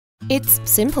It's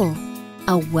simple.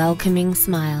 A welcoming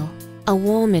smile, a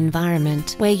warm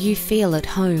environment where you feel at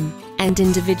home, and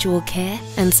individual care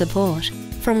and support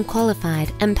from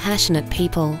qualified and passionate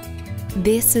people.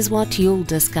 This is what you'll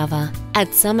discover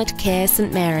at SummitCare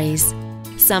St Mary's.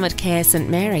 SummitCare St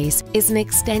Mary's is an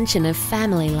extension of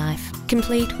family life,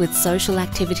 complete with social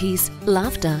activities,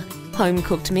 laughter,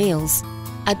 home-cooked meals,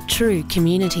 a true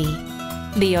community.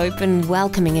 The open,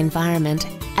 welcoming environment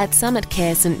at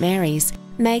SummitCare St Mary's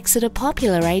makes it a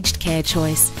popular aged care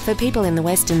choice for people in the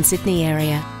Western Sydney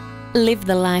area. Live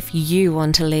the life you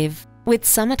want to live with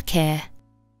SummitCare.